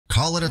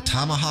Call it a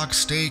tomahawk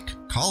steak,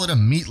 call it a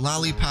meat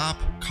lollipop,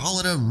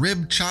 call it a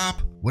rib chop,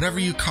 whatever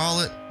you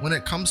call it. When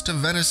it comes to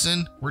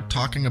venison, we're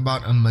talking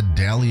about a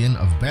medallion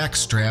of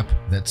backstrap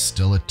that's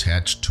still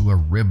attached to a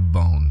rib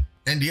bone.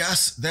 And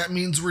yes, that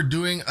means we're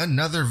doing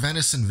another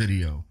venison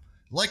video.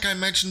 Like I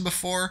mentioned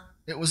before,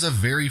 it was a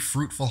very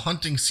fruitful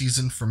hunting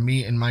season for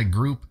me and my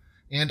group,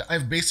 and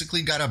I've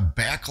basically got a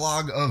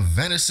backlog of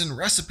venison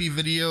recipe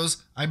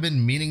videos I've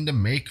been meaning to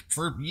make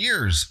for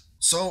years.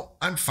 So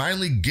I'm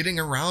finally getting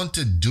around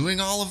to doing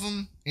all of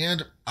them,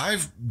 and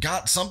I've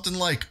got something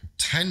like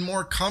 10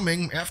 more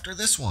coming after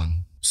this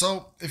one.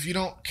 So if you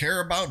don't care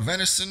about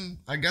venison,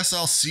 I guess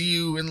I'll see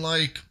you in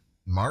like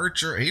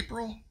March or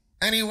April.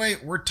 Anyway,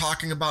 we're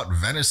talking about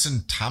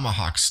venison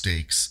tomahawk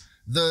steaks.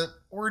 The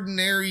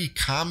ordinary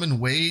common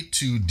way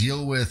to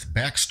deal with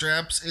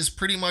backstraps is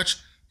pretty much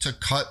to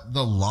cut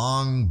the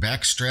long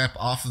backstrap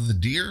off of the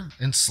deer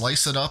and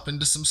slice it up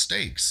into some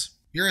steaks.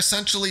 You're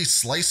essentially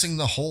slicing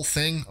the whole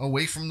thing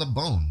away from the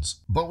bones.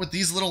 But with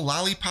these little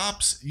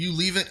lollipops, you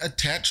leave it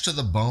attached to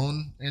the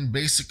bone and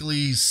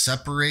basically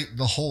separate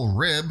the whole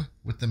rib,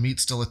 with the meat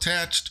still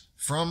attached,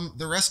 from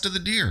the rest of the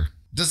deer.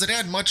 Does it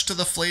add much to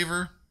the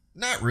flavor?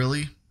 Not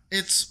really.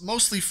 It's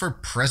mostly for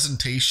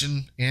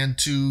presentation and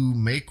to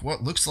make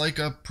what looks like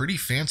a pretty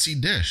fancy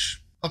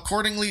dish.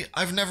 Accordingly,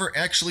 I've never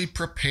actually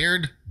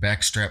prepared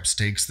backstrap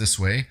steaks this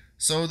way,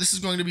 so this is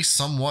going to be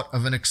somewhat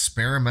of an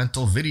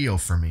experimental video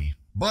for me.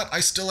 But I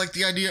still like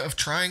the idea of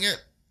trying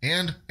it,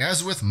 and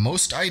as with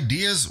most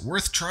ideas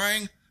worth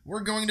trying,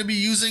 we're going to be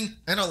using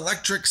an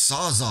electric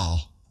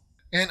Sawz-All.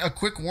 And a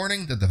quick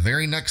warning that the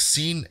very next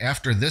scene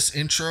after this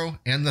intro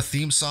and the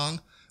theme song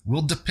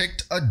will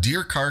depict a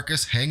deer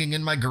carcass hanging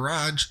in my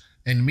garage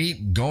and me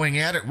going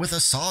at it with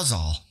a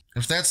Sawz-All.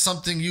 If that's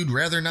something you'd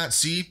rather not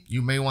see,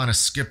 you may want to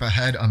skip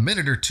ahead a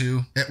minute or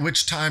two, at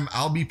which time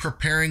I'll be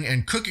preparing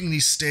and cooking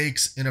these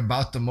steaks in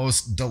about the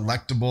most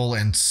delectable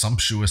and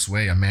sumptuous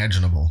way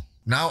imaginable.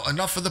 Now,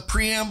 enough of the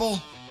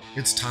preamble,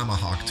 it's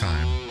tomahawk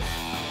time.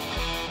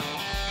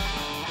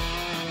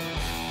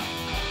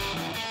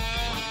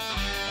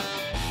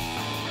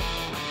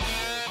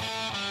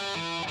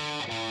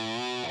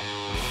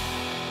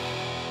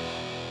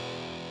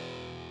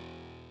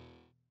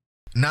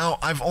 Now,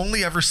 I've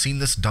only ever seen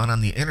this done on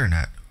the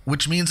internet,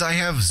 which means I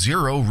have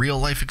zero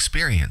real-life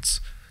experience.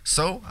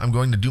 So, I'm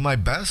going to do my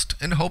best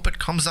and hope it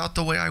comes out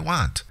the way I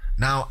want.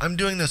 Now, I'm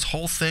doing this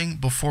whole thing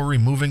before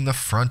removing the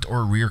front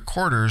or rear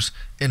quarters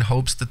in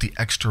hopes that the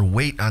extra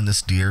weight on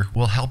this deer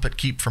will help it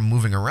keep from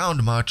moving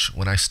around much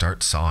when I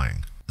start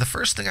sawing. The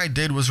first thing I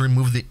did was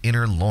remove the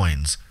inner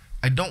loins.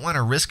 I don't want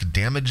to risk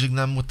damaging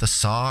them with the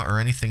saw or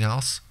anything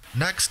else.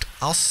 Next,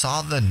 I'll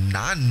saw the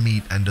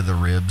non-meat end of the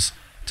ribs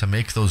to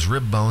make those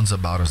rib bones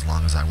about as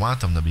long as I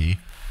want them to be.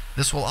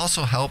 This will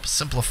also help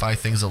simplify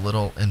things a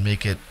little and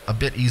make it a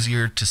bit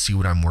easier to see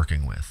what I'm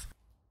working with.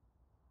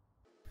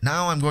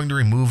 Now I'm going to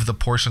remove the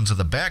portions of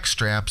the back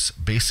straps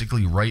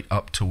basically right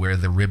up to where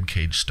the rib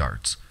cage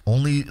starts.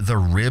 Only the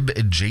rib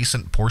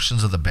adjacent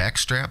portions of the back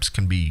straps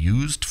can be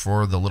used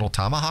for the little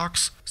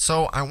tomahawks,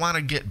 so I want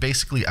to get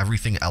basically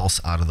everything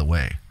else out of the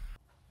way.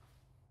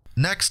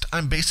 Next,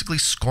 I'm basically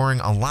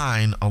scoring a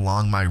line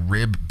along my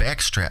rib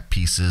backstrap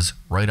pieces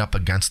right up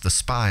against the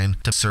spine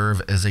to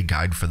serve as a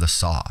guide for the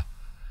saw.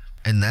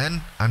 And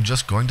then I'm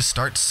just going to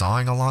start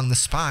sawing along the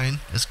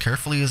spine as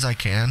carefully as I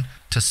can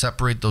to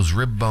separate those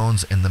rib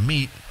bones and the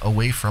meat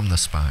away from the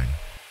spine.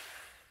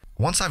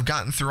 Once I've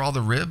gotten through all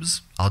the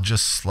ribs, I'll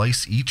just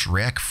slice each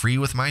rack free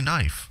with my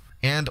knife.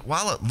 And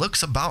while it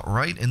looks about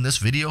right in this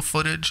video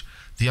footage,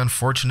 the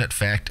unfortunate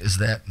fact is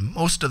that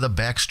most of the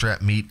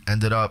backstrap meat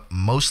ended up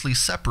mostly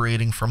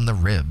separating from the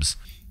ribs.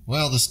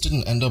 Well, this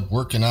didn't end up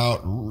working out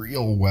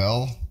real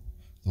well.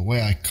 The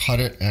way I cut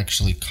it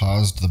actually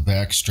caused the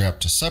backstrap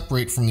to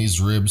separate from these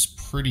ribs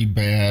pretty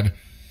bad.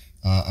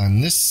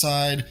 On this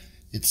side,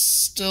 it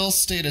still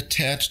stayed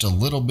attached a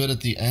little bit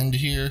at the end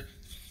here.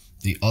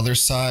 The other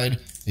side,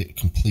 it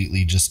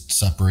completely just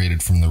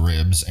separated from the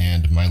ribs,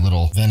 and my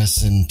little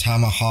venison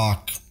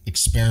tomahawk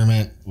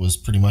experiment was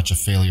pretty much a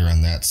failure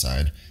on that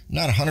side.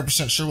 Not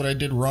 100% sure what I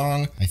did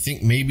wrong. I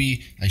think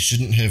maybe I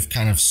shouldn't have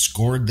kind of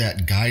scored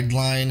that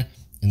guideline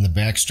in the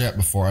backstrap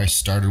before I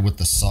started with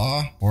the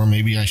saw, or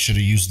maybe I should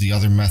have used the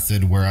other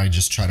method where I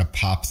just try to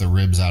pop the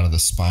ribs out of the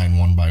spine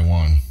one by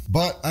one.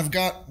 But I've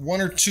got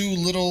one or two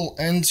little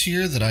ends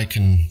here that I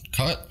can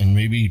cut and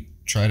maybe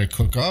try to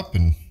cook up,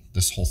 and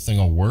this whole thing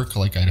will work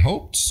like I'd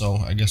hoped, so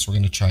I guess we're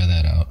going to try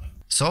that out.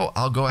 So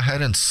I'll go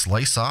ahead and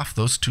slice off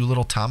those two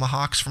little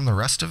tomahawks from the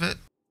rest of it.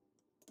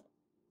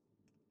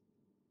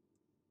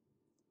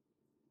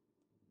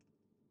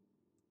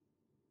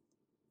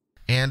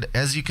 And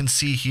as you can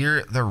see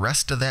here, the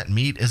rest of that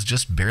meat is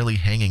just barely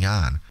hanging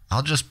on.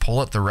 I'll just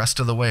pull it the rest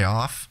of the way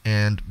off,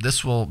 and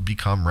this will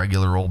become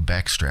regular old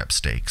backstrap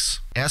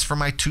steaks. As for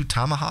my two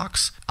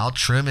tomahawks, I'll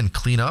trim and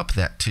clean up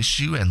that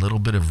tissue and little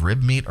bit of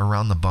rib meat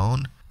around the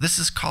bone. This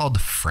is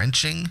called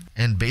Frenching,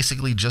 and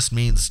basically just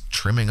means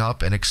trimming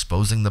up and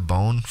exposing the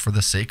bone for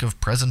the sake of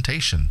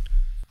presentation.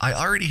 I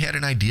already had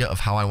an idea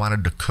of how I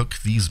wanted to cook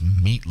these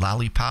meat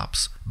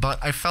lollipops, but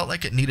I felt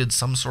like it needed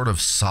some sort of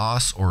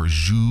sauce or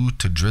jus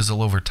to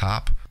drizzle over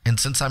top. And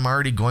since I'm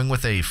already going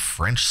with a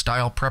French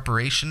style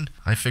preparation,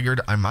 I figured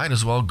I might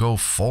as well go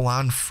full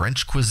on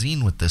French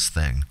cuisine with this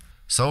thing.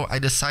 So I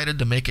decided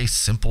to make a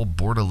simple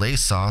Bordelaise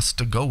sauce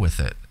to go with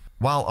it.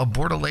 While a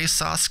Bordelaise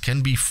sauce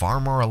can be far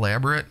more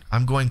elaborate,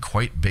 I'm going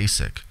quite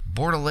basic.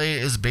 Bordelaise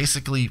is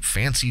basically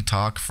fancy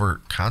talk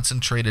for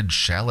concentrated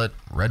shallot,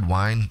 red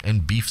wine,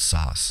 and beef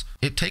sauce.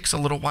 It takes a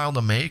little while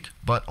to make,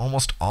 but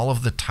almost all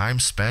of the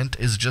time spent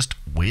is just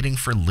waiting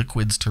for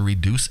liquids to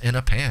reduce in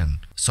a pan.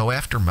 So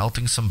after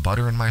melting some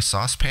butter in my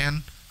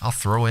saucepan, I'll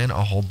throw in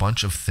a whole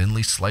bunch of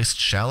thinly sliced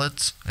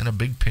shallots and a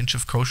big pinch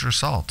of kosher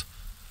salt.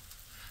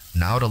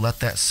 Now to let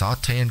that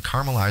saute and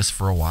caramelize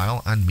for a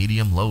while on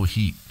medium-low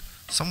heat,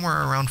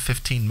 somewhere around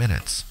 15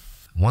 minutes.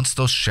 Once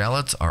those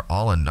shallots are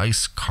all a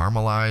nice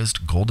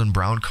caramelized golden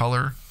brown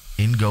color,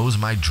 in goes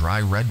my dry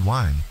red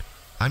wine.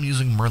 I'm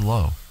using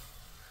Merlot.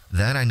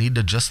 Then I need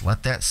to just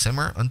let that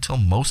simmer until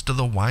most of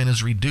the wine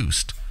is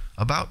reduced,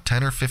 about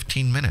 10 or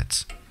 15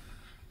 minutes.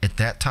 At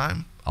that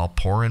time, I'll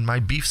pour in my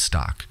beef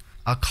stock.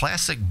 A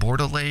classic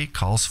Bordelaise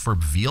calls for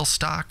veal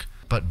stock,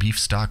 but beef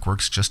stock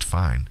works just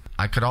fine.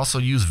 I could also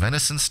use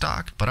venison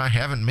stock, but I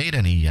haven't made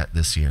any yet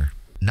this year.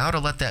 Now to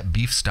let that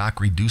beef stock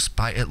reduce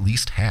by at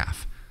least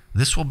half.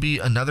 This will be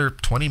another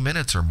 20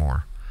 minutes or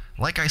more.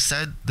 Like I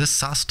said, this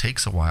sauce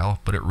takes a while,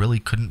 but it really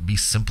couldn't be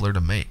simpler to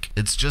make.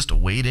 It's just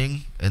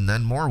waiting and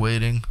then more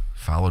waiting,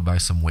 followed by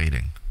some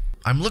waiting.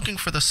 I'm looking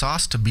for the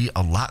sauce to be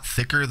a lot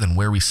thicker than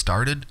where we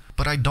started,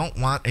 but I don't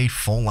want a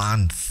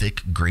full-on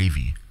thick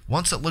gravy.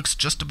 Once it looks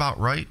just about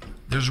right,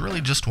 there's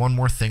really just one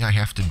more thing I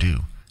have to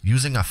do.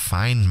 Using a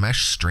fine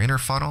mesh strainer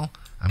funnel,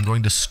 I'm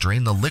going to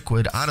strain the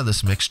liquid out of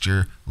this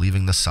mixture,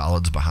 leaving the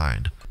solids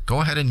behind.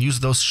 Go ahead and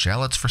use those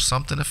shallots for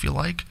something if you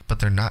like, but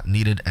they're not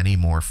needed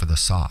anymore for the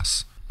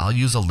sauce. I'll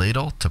use a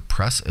ladle to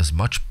press as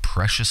much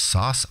precious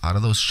sauce out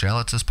of those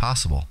shallots as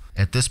possible.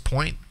 At this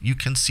point, you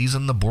can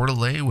season the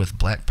Bordelaise with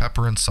black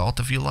pepper and salt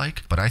if you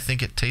like, but I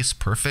think it tastes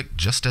perfect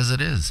just as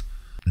it is.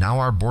 Now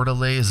our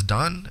Bordelaise is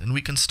done, and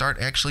we can start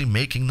actually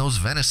making those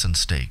venison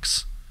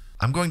steaks.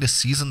 I'm going to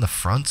season the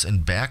fronts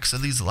and backs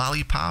of these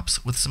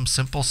lollipops with some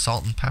simple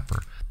salt and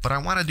pepper, but I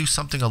want to do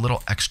something a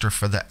little extra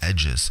for the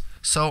edges.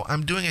 So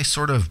I'm doing a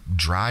sort of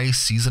dry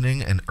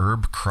seasoning and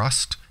herb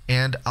crust,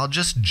 and I'll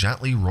just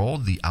gently roll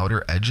the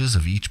outer edges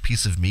of each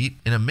piece of meat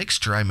in a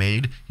mixture I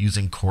made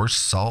using coarse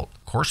salt,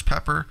 coarse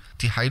pepper,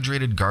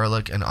 dehydrated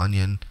garlic and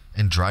onion,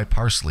 and dry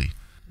parsley.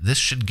 This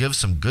should give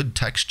some good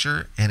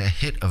texture and a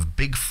hit of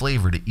big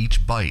flavor to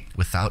each bite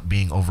without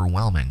being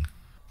overwhelming.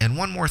 And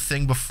one more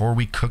thing before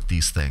we cook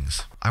these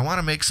things. I want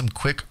to make some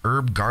quick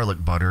herb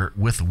garlic butter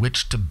with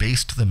which to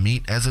baste the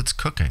meat as it's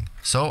cooking.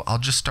 So I'll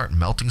just start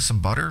melting some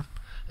butter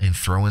and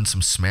throw in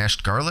some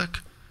smashed garlic,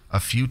 a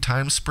few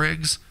thyme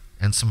sprigs,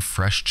 and some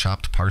fresh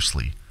chopped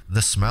parsley.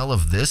 The smell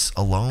of this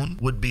alone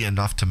would be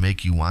enough to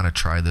make you want to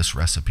try this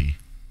recipe.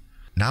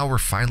 Now we're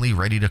finally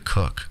ready to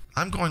cook.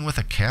 I'm going with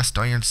a cast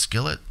iron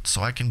skillet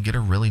so I can get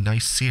a really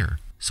nice sear.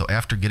 So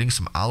after getting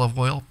some olive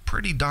oil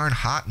pretty darn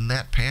hot in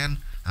that pan,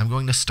 I'm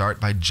going to start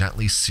by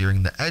gently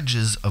searing the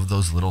edges of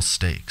those little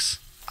steaks.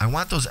 I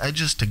want those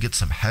edges to get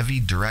some heavy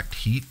direct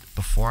heat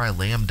before I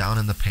lay them down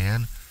in the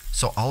pan,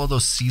 so all of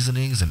those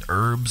seasonings and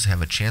herbs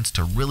have a chance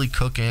to really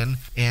cook in,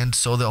 and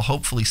so they'll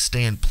hopefully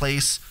stay in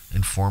place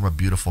and form a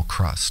beautiful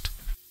crust.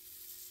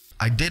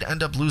 I did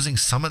end up losing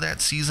some of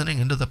that seasoning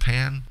into the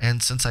pan,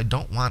 and since I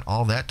don't want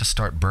all that to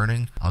start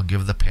burning, I'll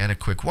give the pan a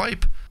quick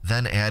wipe,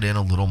 then add in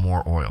a little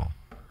more oil.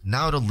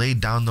 Now to lay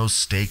down those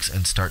steaks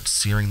and start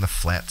searing the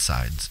flat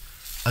sides.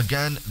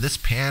 Again, this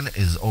pan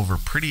is over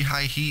pretty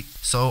high heat,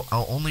 so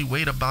I'll only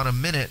wait about a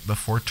minute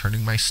before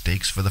turning my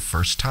steaks for the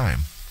first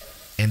time.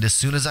 And as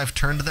soon as I've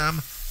turned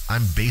them,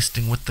 I'm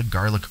basting with the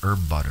garlic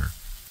herb butter.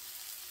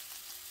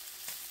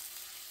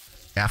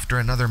 After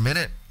another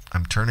minute,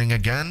 I'm turning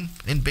again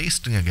and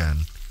basting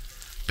again.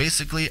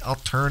 Basically, I'll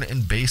turn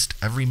and baste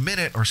every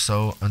minute or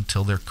so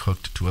until they're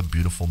cooked to a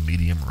beautiful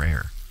medium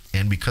rare.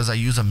 And because I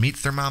use a meat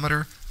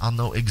thermometer, I'll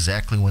know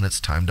exactly when it's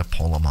time to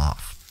pull them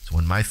off. So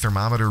when my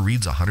thermometer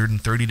reads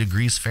 130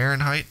 degrees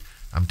Fahrenheit,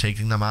 I'm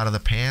taking them out of the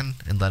pan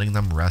and letting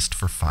them rest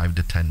for 5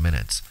 to 10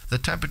 minutes. The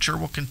temperature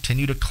will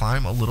continue to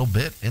climb a little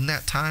bit in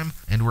that time,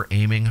 and we're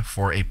aiming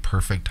for a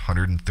perfect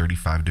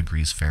 135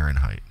 degrees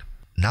Fahrenheit.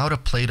 Now to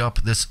plate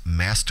up this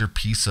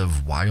masterpiece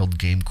of wild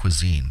game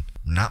cuisine.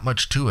 Not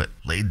much to it.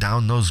 Lay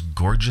down those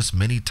gorgeous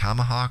mini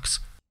tomahawks,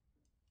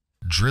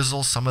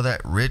 drizzle some of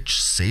that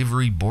rich,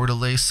 savory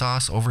Bordelaise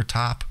sauce over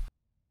top,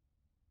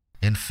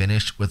 and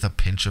finish with a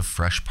pinch of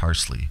fresh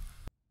parsley.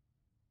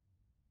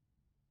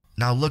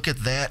 Now look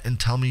at that and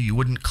tell me you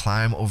wouldn't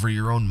climb over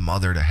your own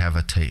mother to have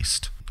a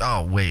taste.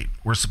 Oh wait,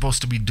 we're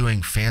supposed to be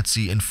doing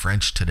fancy and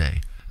French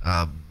today.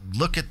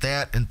 Look at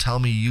that and tell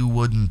me you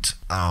wouldn't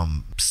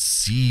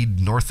cede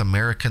North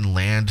American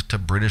land to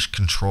British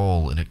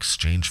control in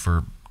exchange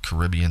for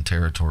Caribbean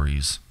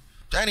territories.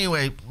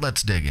 Anyway,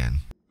 let's dig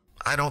in.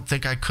 I don't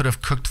think I could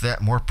have cooked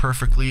that more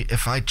perfectly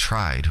if I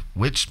tried,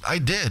 which I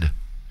did.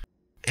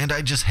 And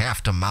I just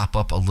have to mop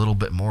up a little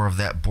bit more of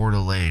that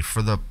Bordelaise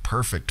for the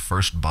perfect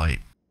first bite.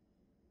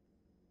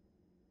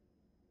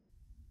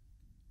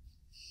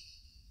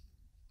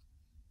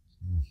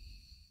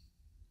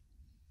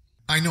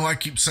 I know I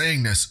keep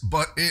saying this,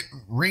 but it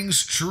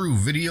rings true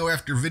video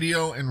after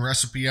video and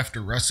recipe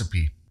after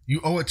recipe.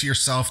 You owe it to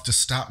yourself to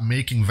stop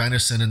making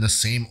venison in the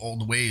same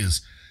old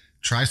ways.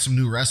 Try some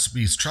new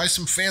recipes, try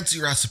some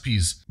fancy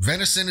recipes.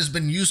 Venison has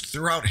been used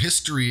throughout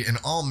history in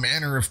all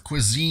manner of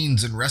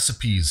cuisines and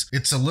recipes.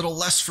 It's a little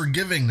less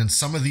forgiving than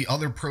some of the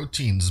other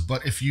proteins,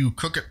 but if you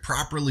cook it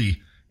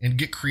properly and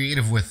get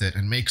creative with it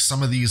and make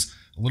some of these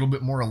a little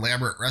bit more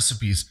elaborate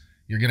recipes,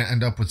 you're gonna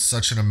end up with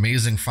such an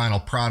amazing final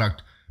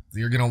product that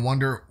you're gonna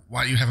wonder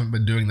why you haven't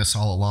been doing this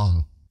all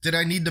along. Did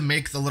I need to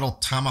make the little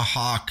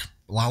tomahawk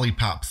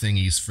lollipop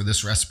thingies for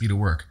this recipe to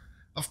work?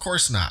 Of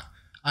course not.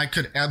 I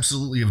could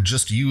absolutely have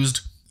just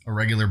used a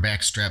regular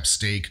backstrap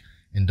steak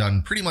and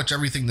done pretty much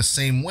everything the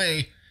same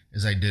way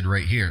as I did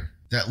right here.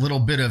 That little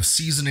bit of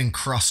seasoning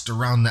crust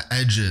around the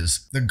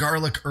edges, the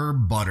garlic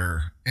herb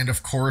butter, and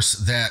of course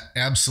that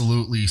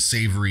absolutely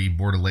savory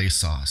Bordelaise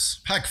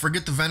sauce. Heck,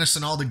 forget the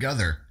venison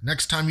altogether.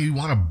 Next time you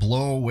want to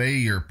blow away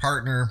your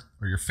partner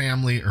or your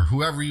family or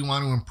whoever you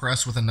want to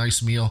impress with a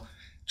nice meal,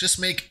 just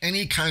make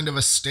any kind of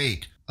a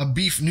steak, a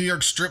beef New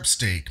York strip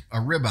steak, a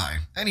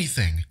ribeye,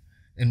 anything,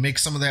 and make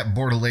some of that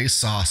Bordelaise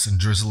sauce and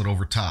drizzle it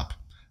over top.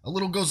 A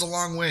little goes a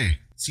long way.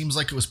 Seems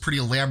like it was pretty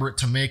elaborate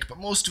to make, but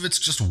most of it's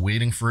just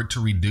waiting for it to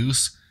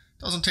reduce.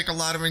 Doesn't take a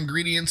lot of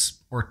ingredients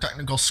or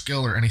technical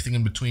skill or anything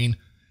in between,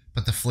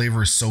 but the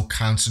flavor is so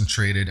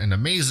concentrated and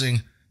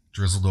amazing,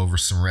 drizzled over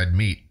some red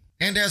meat.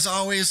 And as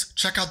always,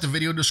 check out the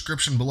video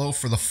description below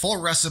for the full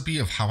recipe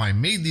of how I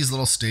made these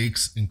little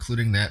steaks,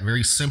 including that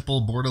very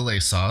simple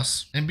Bordelaise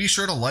sauce. And be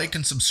sure to like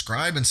and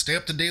subscribe and stay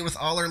up to date with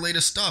all our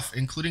latest stuff,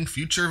 including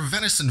future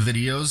venison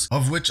videos,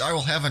 of which I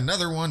will have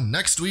another one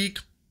next week,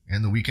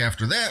 and the week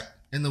after that,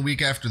 and the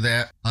week after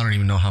that. I don't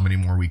even know how many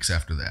more weeks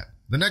after that.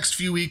 The next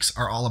few weeks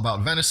are all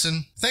about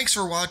venison. Thanks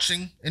for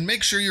watching, and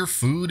make sure your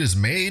food is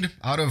made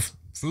out of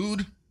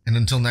food. And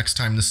until next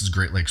time, this is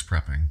Great Lakes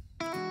Prepping.